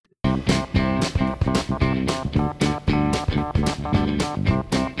Bit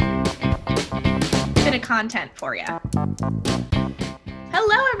of content for you.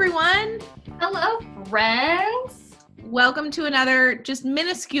 Hello, everyone. Hello, friends. Welcome to another just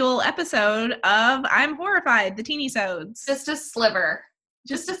minuscule episode of I'm Horrified, the Teeny-sodes. Just a sliver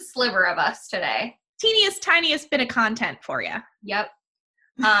of us today. Teeniest, tiniest bit of content for you. Yep.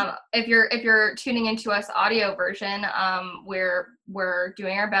 If you're tuning into us audio version, we're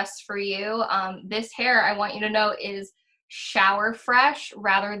doing our best for you. This hair, I want you to know, is shower fresh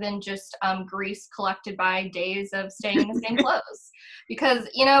rather than just grease collected by days of staying in the same clothes. Because,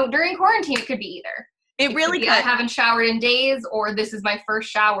 during quarantine, it could be either. It really could. I haven't showered in days, or this is my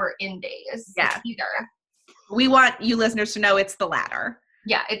first shower in days. Yeah. It's either. We want you listeners to know it's the latter.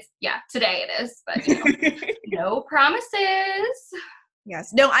 Yeah, today it is, but no promises.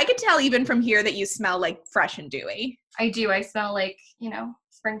 Yes. No, I could tell even from here that you smell like fresh and dewy. I do. I smell like,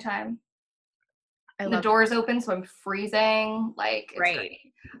 springtime. The love door's open, so I'm freezing. Like, it's great.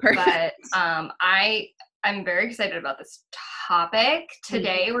 But I'm very excited about this topic.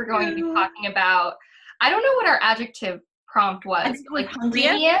 Today we're going to be talking about, I don't know what our adjective prompt was. Like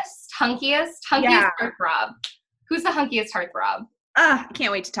hunkiest heartthrob. Who's the hunkiest heartthrob? I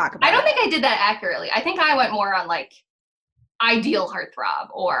can't wait to talk about it. I don't think I did that accurately. I think I went more on like ideal heartthrob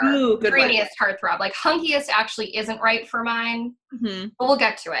or dreamiest heartthrob. Like hunkiest actually isn't right for mine, but we'll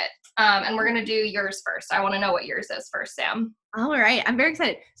get to it. And we're going to do yours first. I want to know what yours is first, Sam. All right. I'm very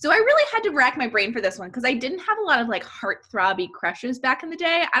excited. So I really had to rack my brain for this one because I didn't have a lot of like heartthrobby crushes back in the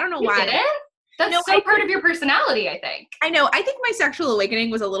day. I don't know why. You didn't? That's part of your personality, I think. I know. I think my sexual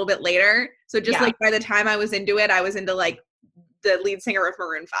awakening was a little bit later. So just like by the time I was into it, I was into like the lead singer of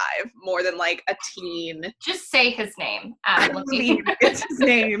Maroon 5 more than like a teen. Just say his name. I believe it's his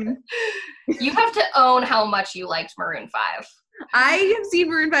name. You have to own how much you liked Maroon 5. I have seen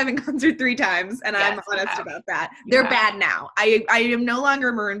Maroon 5 in concert 3 times, and I'm honest about that. They're bad now. I am no longer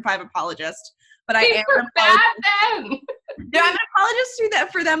a Maroon 5 apologist, but I am an bad then. No, I'm an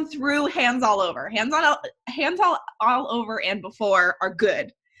apologist for them through Hands All Over. Hands all Over and Before are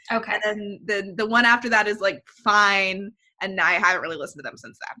good. Okay. And then the one after that is like fine, and I haven't really listened to them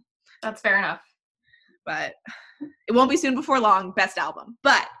since then. That's fair enough. But it won't be soon before long. Best album.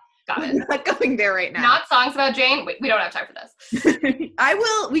 But got it. I'm not going there right now. Not songs about Jane. We don't have time for this.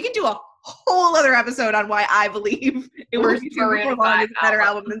 We could do a whole other episode on why I believe it will be soon before long is a better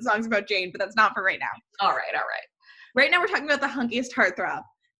album than Songs About Jane, but that's not for right now. All right. Right now we're talking about the hunkiest heartthrob.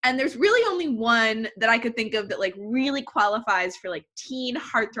 And there's really only one that I could think of that like really qualifies for like teen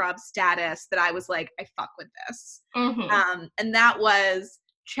heartthrob status that I was like, I fuck with this. Mm-hmm. And that was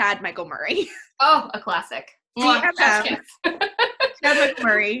Chad Michael Murray. Oh, a classic. Chad Michael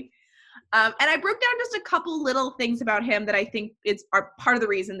Murray. And I broke down just a couple little things about him that I think are part of the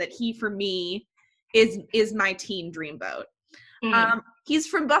reason that he, for me, is my teen dreamboat. Mm-hmm. He's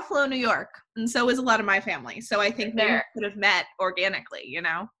from Buffalo, New York, and so is a lot of my family. So I think they could have met organically,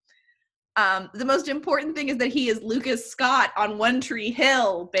 The most important thing is that he is Lucas Scott on One Tree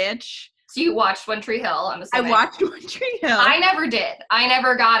Hill, bitch. So you watched One Tree Hill, I'm assuming. I watched One Tree Hill. I never did. I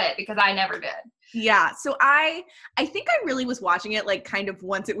never got it because I never did. Yeah, so I think I really was watching it like kind of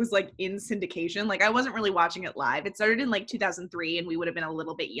once it was like in syndication. Like I wasn't really watching it live. It started in like 2003 and we would have been a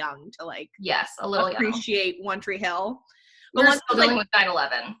little bit young to like appreciate One Tree Hill. But we're still dealing with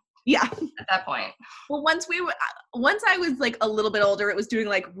 9/11. Yeah. At that point. Well, once I was like a little bit older, it was doing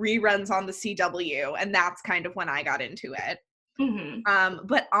like reruns on the CW, and that's kind of when I got into it. Mm-hmm.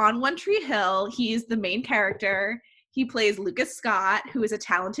 But on One Tree Hill, he's the main character. He plays Lucas Scott, who is a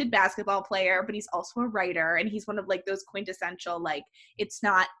talented basketball player, but he's also a writer, and he's one of like those quintessential like it's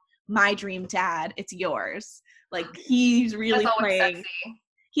not my dream dad, it's yours. Like he's really playing. Sexy.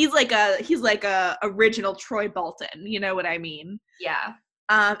 He's like a original Troy Bolton, you know what I mean? Yeah.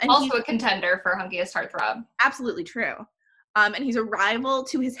 And also a contender for hunkiest heartthrob. Absolutely true. And he's a rival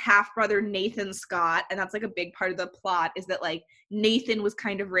to his half-brother Nathan Scott, and that's like a big part of the plot is that like Nathan was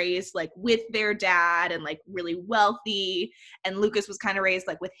kind of raised like with their dad and like really wealthy, and Lucas was kind of raised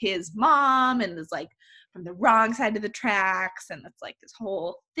like with his mom and is like from the wrong side of the tracks, and it's like this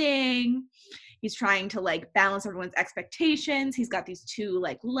whole thing. He's trying to like balance everyone's expectations. He's got these two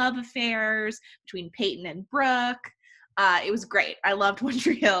like love affairs between Peyton and Brooke. It was great. I loved One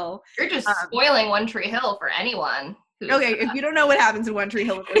Tree Hill. You're just spoiling One Tree Hill for anyone. Okay, if you don't know what happens in One Tree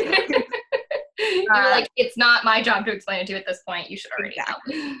Hill, you're like, it's not my job to explain it to you at this point. You should already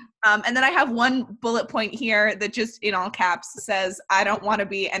know. And then I have one bullet point here that just in all caps says, I don't want to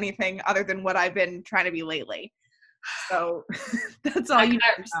be anything other than what I've been trying to be lately. So that's all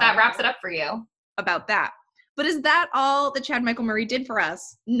that wraps it up for you. About that. But is that all that Chad Michael Murray did for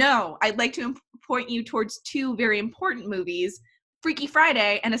us? No. I'd like to point you towards two very important movies, Freaky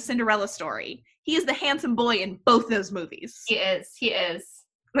Friday and A Cinderella Story. He is the handsome boy in both those movies. He is.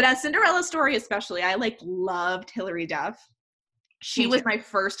 But A Cinderella Story especially, I loved Hilary Duff. She was my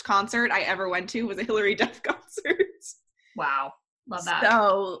first concert I ever went to, was a Hilary Duff concert. Wow. Love that.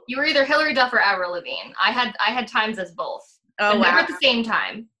 So you were either Hilary Duff or Avril Lavigne. I had times as both. Oh, but wow. Never at the same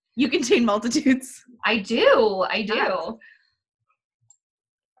time. You contain multitudes. I do.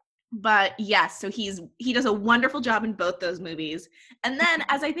 But yes, so he does a wonderful job in both those movies. And then,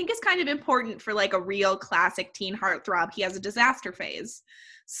 as I think is kind of important for like a real classic teen heartthrob, he has a disaster phase.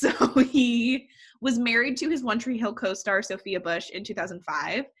 So he was married to his One Tree Hill co-star Sophia Bush in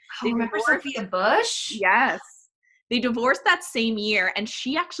 2005. Oh, remember Sophia Bush? Yes. They divorced that same year, and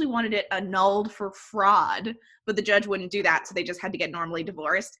she actually wanted it annulled for fraud, but the judge wouldn't do that, so they just had to get normally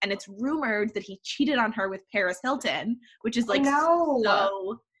divorced. And it's rumored that he cheated on her with Paris Hilton, which is like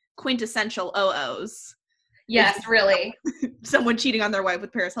so quintessential OOs. Yes, really. Someone cheating on their wife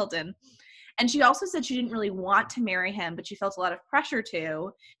with Paris Hilton. And she also said she didn't really want to marry him, but she felt a lot of pressure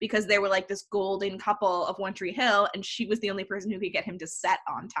to, because they were like this golden couple of One Tree Hill, and she was the only person who could get him to set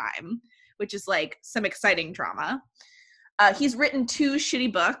on time, which is like some exciting drama. He's written 2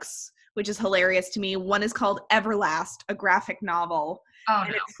 shitty books, which is hilarious to me. One is called Everlast, a graphic novel. Oh,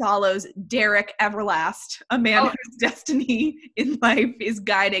 and it follows Derek Everlast, a man whose destiny in life is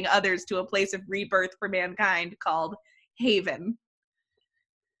guiding others to a place of rebirth for mankind called Haven.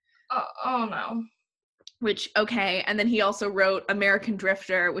 Oh no. Which, okay. And then he also wrote American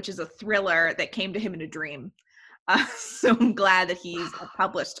Drifter, which is a thriller that came to him in a dream. So I'm glad that he's a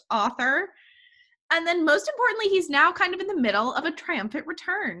published author. And then most importantly, he's now kind of in the middle of a triumphant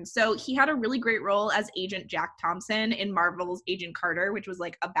return. So he had a really great role as Agent Jack Thompson in Marvel's Agent Carter, which was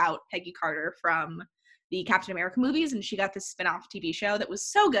like about Peggy Carter from the Captain America movies. And she got this spin-off TV show that was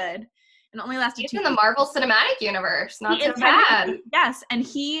so good. And only lasted 2 in the Marvel Cinematic Universe. Not so bad. Yes. And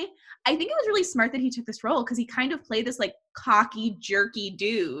I think it was really smart that he took this role because he kind of played this like cocky, jerky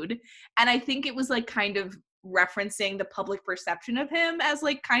dude. And I think it was like kind of referencing the public perception of him as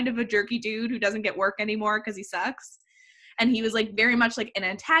like kind of a jerky dude who doesn't get work anymore because he sucks. And he was like very much like an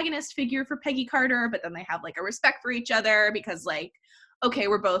antagonist figure for Peggy Carter, but then they have like a respect for each other because like, okay,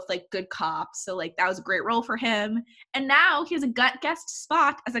 we're both like good cops. So like that was a great role for him. And now he has a guest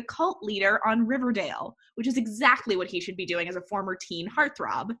spot as a cult leader on Riverdale, which is exactly what he should be doing as a former teen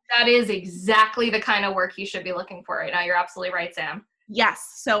heartthrob. That is exactly the kind of work he should be looking for right now. You're absolutely right, Sam.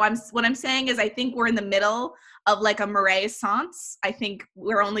 Yes. So what I'm saying is I think we're in the middle of like a renaissance. I think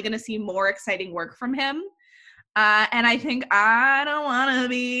we're only going to see more exciting work from him. And I think I don't want to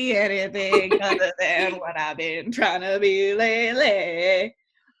be anything other than what I've been trying to be lately.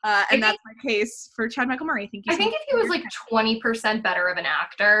 And that's my case for Chad Michael Murray. I think if he was like 20% better of an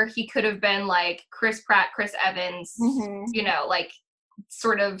actor, he could have been like Chris Pratt, Chris Evans, you know, like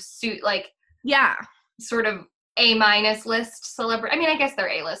sort of sort of A- list celebrity. I mean, I guess they're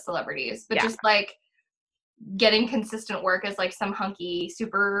A-list celebrities, but just like getting consistent work as like some hunky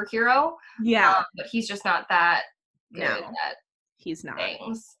superhero. Yeah. But he's just not that good at he's not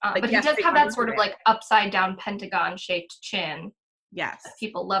things. But he does have that sort of like upside down pentagon shaped chin. Yes. That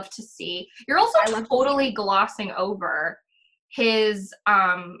people love to see. You're also totally glossing over his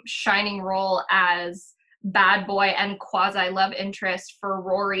shining role as bad boy and quasi love interest for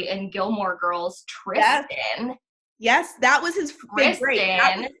Rory in Gilmore Girls, Tristan. Yes, that was his big break.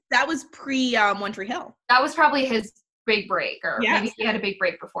 That was pre One Tree Hill. That was probably his big break, or maybe he had a big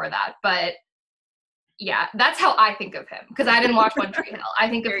break before that. But yeah, that's how I think of him, because I didn't watch One Tree Hill. I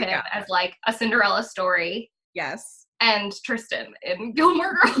think of him as like a Cinderella Story. Yes. And Tristan in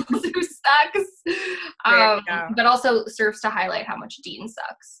Gilmore Girls, who sucks. But also serves to highlight how much Dean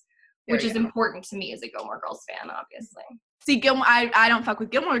sucks, which is important to me as a Gilmore Girls fan, obviously. See, I don't fuck with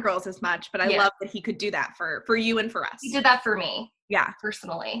Gilmore Girls as much, but I love that he could do that for you and for us. He did that for me. Yeah.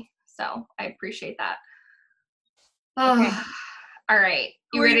 Personally. So I appreciate that. Okay. All right.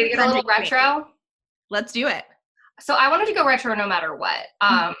 You ready to get a little retro? Let's do it. So I wanted to go retro no matter what,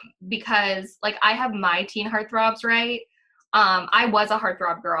 because like I have my teen heartthrobs, right? I was a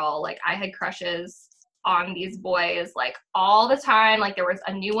heartthrob girl. Like I had crushes on these boys like all the time. Like there was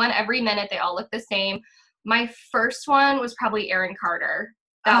a new one every minute. They all looked the same. My first one was probably Aaron Carter.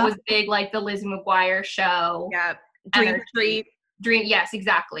 That was big, like the Lizzie McGuire show. Yeah. Dream Street. Yes,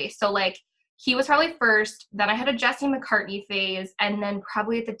 exactly. So like he was probably first. Then I had a Jesse McCartney phase, and then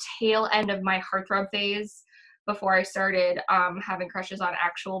probably at the tail end of my heartthrob phase, before I started having crushes on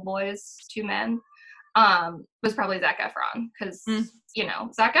actual boys, 2 men, was probably Zac Efron, because you know,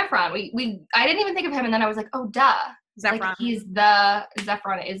 Zac Efron. I didn't even think of him, and then I was like, oh, duh, Zephron. like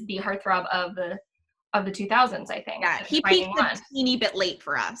Zephron is the heartthrob of the 2000s, I think. Yeah, he peaked a teeny bit late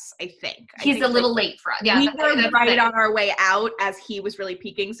for us, I think. He's a little late for us. Yeah, we were right on our way out as he was really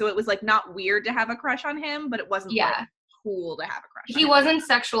peaking, so it was like not weird to have a crush on him, but it wasn't like cool to have a crush on him. He wasn't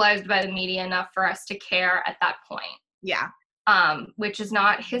sexualized by the media enough for us to care at that point. Yeah. Which is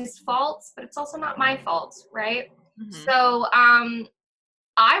not his fault, but it's also not my fault, right? Mm-hmm. So,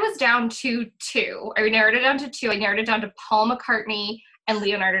 I was down to 2. I narrowed it down to 2. I narrowed it down to Paul McCartney and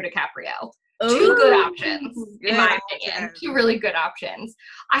Leonardo DiCaprio. Ooh, 2 good options, in my opinion. 2 really good options.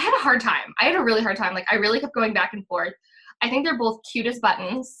 I had a hard time. I had a really hard time. Like, I really kept going back and forth. I think they're both cute as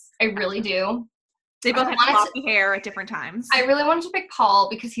buttons. I really do. They both had floppy hair at different times. I really wanted to pick Paul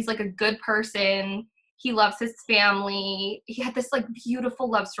because he's like a good person. He loves his family. He had this like beautiful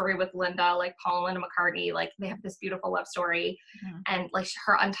love story with Linda, like Paul and Linda McCartney. Like they have this beautiful love story, and like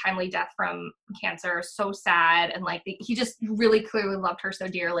her untimely death from cancer, so sad. And like he just really clearly loved her so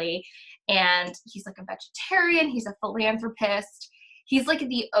dearly. And he's like a vegetarian. He's a philanthropist. He's like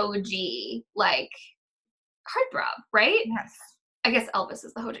the OG like heartthrob, right? Yes. I guess Elvis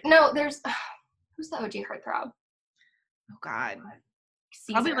is the OG. No, there's who's the OG heartthrob? Oh God.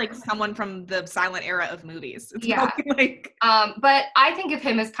 Caesar. Probably like someone from the silent era of movies. It's yeah. Like but I think of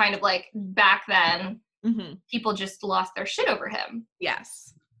him as kind of like back then, people just lost their shit over him.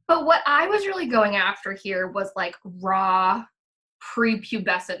 Yes. But what I was really going after here was like raw,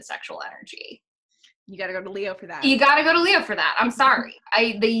 prepubescent sexual energy. You got to go to Leo for that. You got to go to Leo for that. I'm sorry.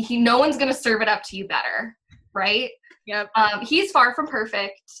 No one's going to serve it up to you better, right? Yep. He's far from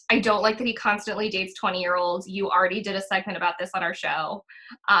perfect. I don't like that he constantly dates 20-year-olds. You already did a segment about this on our show.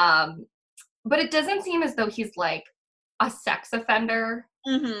 But it doesn't seem as though he's like a sex offender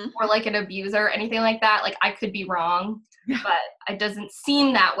or like an abuser or anything like that. Like I could be wrong, but it doesn't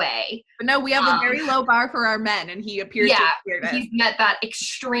seem that way. But no, we have a very low bar for our men, and he appears to have cleared it. He's met that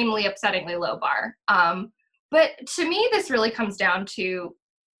extremely upsettingly low bar. But to me, this really comes down to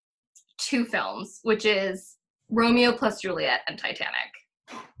 2 films, which is Romeo plus Juliet and Titanic.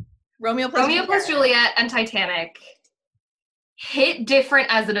 Romeo plus Juliet and Titanic hit different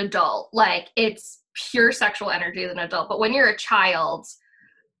as an adult. Like, it's pure sexual energy as an adult. But when you're a child,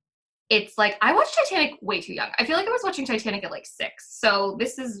 it's like, I watched Titanic way too young. I feel like I was watching Titanic at like 6. So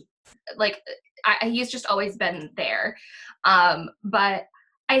this is like, he's just always been there. But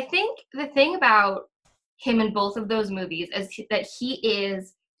I think the thing about him in both of those movies is that he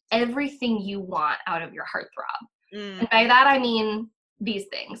is everything you want out of your heartthrob. And by that, I mean these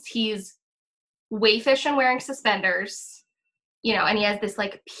things. He's wayfish and wearing suspenders, you know, and he has this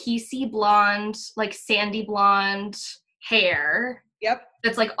like PC blonde, like sandy blonde hair. Yep.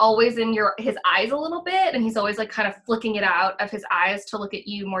 That's like always in his eyes a little bit. And he's always like kind of flicking it out of his eyes to look at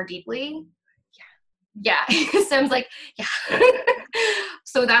you more deeply. Yeah. Sam's like, yeah.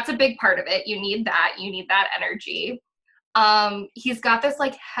 So that's a big part of it. You need that. You need that energy. He's got this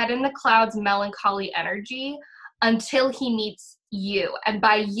like head in the clouds melancholy energy until he meets you. And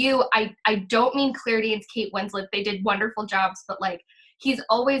by you, I don't mean Claire Danes, Kate Winslet. They did wonderful jobs, but like he's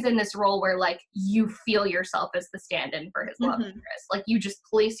always in this role where like you feel yourself as the stand-in for his love interest. Like you just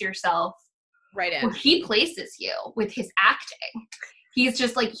place yourself right in. Well, he places you with his acting. He's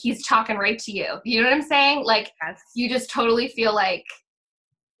just like, he's talking right to you. You know what I'm saying? Like you just totally feel like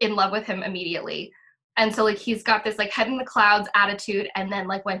in love with him immediately. And so like he's got this like head in the clouds attitude, and then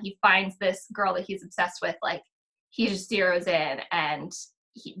like when he finds this girl that he's obsessed with, like he just zeroes in, and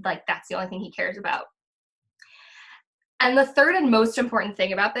he like that's the only thing he cares about. And the third and most important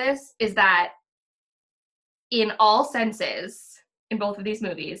thing about this is that in all senses, in both of these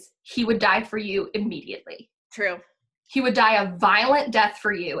movies, he would die for you immediately. True. He would die a violent death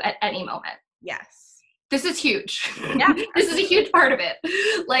for you at any moment. Yes. This is huge. Yeah. This is a huge part of it.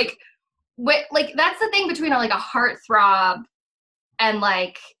 Like that's the thing between a heartthrob and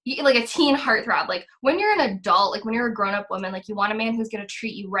like a teen heartthrob. Like when you're an adult, like when you're a grown-up woman, like you want a man who's going to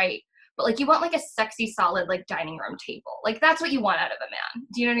treat you right, but like you want like a sexy, solid like dining room table. Like that's what you want out of a man.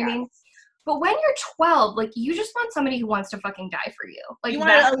 Do you know what I mean? But when you're 12, like you just want somebody who wants to fucking die for you. Like you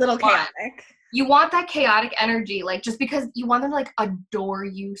want it a little chaotic. You want that chaotic energy, like just because you want them to like adore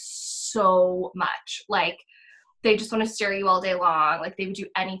you so much. Like they just want to stare at you all day long. Like they would do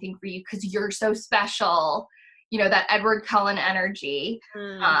anything for you because you're so special. You know, that Edward Cullen energy,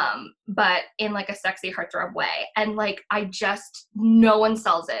 but in like a sexy heartthrob way. And like, no one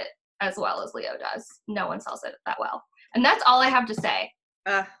sells it as well as Leo does. No one sells it that well. And that's all I have to say.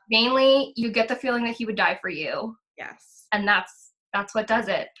 Mainly, you get the feeling that he would die for you. Yes. And that's what does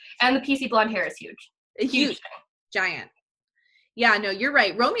it. And the PC blonde hair is huge. Huge, giant. Yeah, no, you're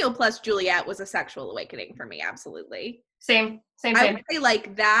right. Romeo plus Juliet was a sexual awakening for me, absolutely. Same. I would say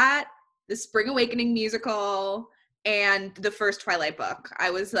like that, the Spring Awakening musical, and the first Twilight book.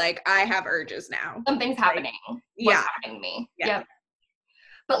 I was like, I have urges now. Something's happening. Yeah. What's happening to me? Yeah. Yep.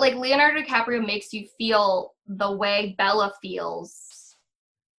 But like Leonardo DiCaprio makes you feel the way Bella feels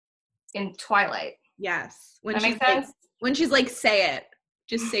in Twilight. Yes. That makes sense? When she's like, say it.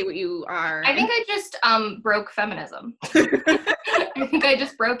 Just say what you are. I think I just broke feminism. I think I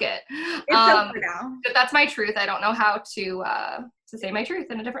just broke it. It's over now. But that's my truth. I don't know how to say my truth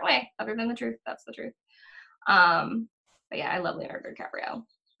in a different way other than the truth. That's the truth. But yeah, I love Leonardo DiCaprio.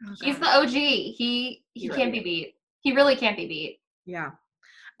 Oh, he's the OG. He really can't be beat. He really can't be beat. Yeah.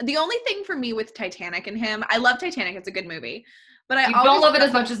 The only thing for me with Titanic and him, I love Titanic. It's a good movie. But you don't love it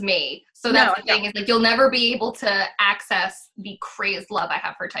as much as me. So that's the thing is like you'll never be able to access the crazed love I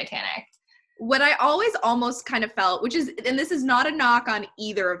have for Titanic. What I always almost kind of felt, which is, and this is not a knock on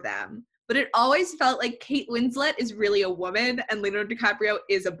either of them, but it always felt like Kate Winslet is really a woman and Leonardo DiCaprio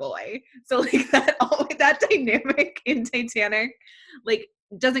is a boy. So like that dynamic in Titanic, like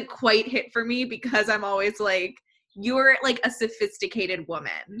doesn't quite hit for me because I'm always like, you're like a sophisticated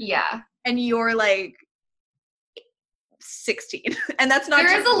woman. Yeah. And you're like 16. And that's not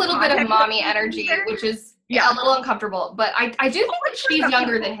there is a little bit of mommy energy, which is a little uncomfortable. But I do think that she's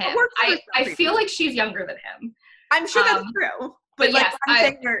younger than him. I feel like she's younger than him. I'm sure that's true. But like, yes, I'm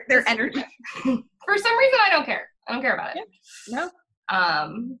saying their energy. For some reason I don't care. I don't care about it. No.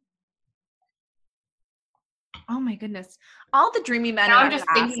 Oh my goodness. All the dreamy men. Now I'm just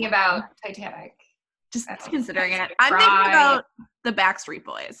thinking about Titanic. Just considering it. I'm thinking about the Backstreet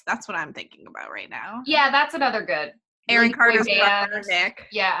Boys. That's what I'm thinking about right now. Yeah, that's another good. Aaron Carter's brother, Nick.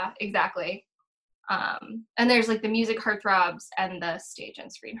 Yeah, exactly. And there's like the music heartthrobs and the stage and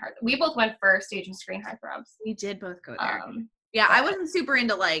screen heart. We both went for stage and screen heartthrobs. We did both go there. Yeah, I wasn't super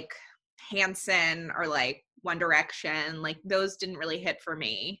into like Hanson or like One Direction. Like those didn't really hit for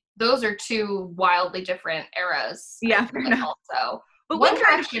me. Those are two wildly different eras. Yeah, fair enough. Also. But One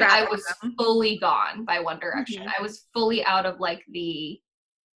Direction, I was fully gone by One Direction. I was fully out of like the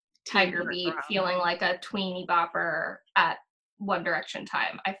Tiger Beat, feeling like a tweeny bopper at One Direction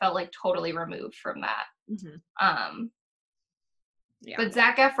time. I felt like totally removed from that. But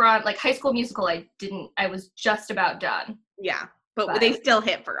Zac Efron, like High School Musical, I was just about done. Yeah, but they still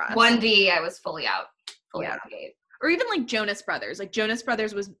hit for us. 1D, I was fully out of the gate. Or even like Jonas Brothers. Like Jonas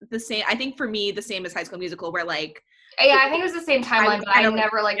Brothers was the same, I think for me, the same as High School Musical, where like, yeah, I think it was the same timeline, but I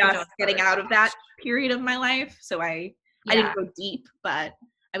never like getting out of that period of my life. So I didn't go deep, but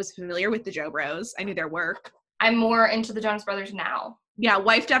I was familiar with the Joe Bros. I knew their work. I'm more into the Jonas Brothers now. Yeah,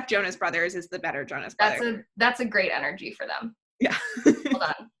 wifed up Jonas Brothers is the better Jonas Brothers. That's a great energy for them. Yeah.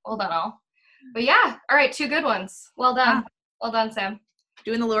 Well done all. But yeah, all right, 2 good ones. Well done. Yeah. Well done, Sam.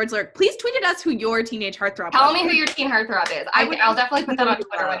 Doing the Lord's work. Please tweet at us who your teenage heartthrob Tell me who your teen heartthrob is. I'll definitely put that on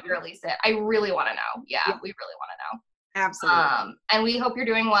Twitter when you release it. I really want to know. Yeah, we really want to know. Absolutely. And we hope you're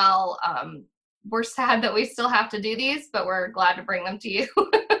doing well. We're sad that we still have to do these, but we're glad to bring them to you.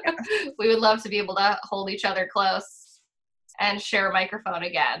 We would love to be able to hold each other close and share a microphone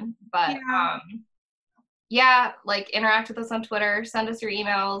again. But like interact with us on Twitter, send us your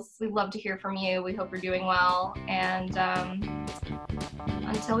emails. We'd love to hear from you. We hope you're doing well. And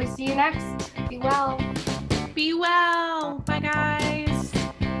until we see you next, be well.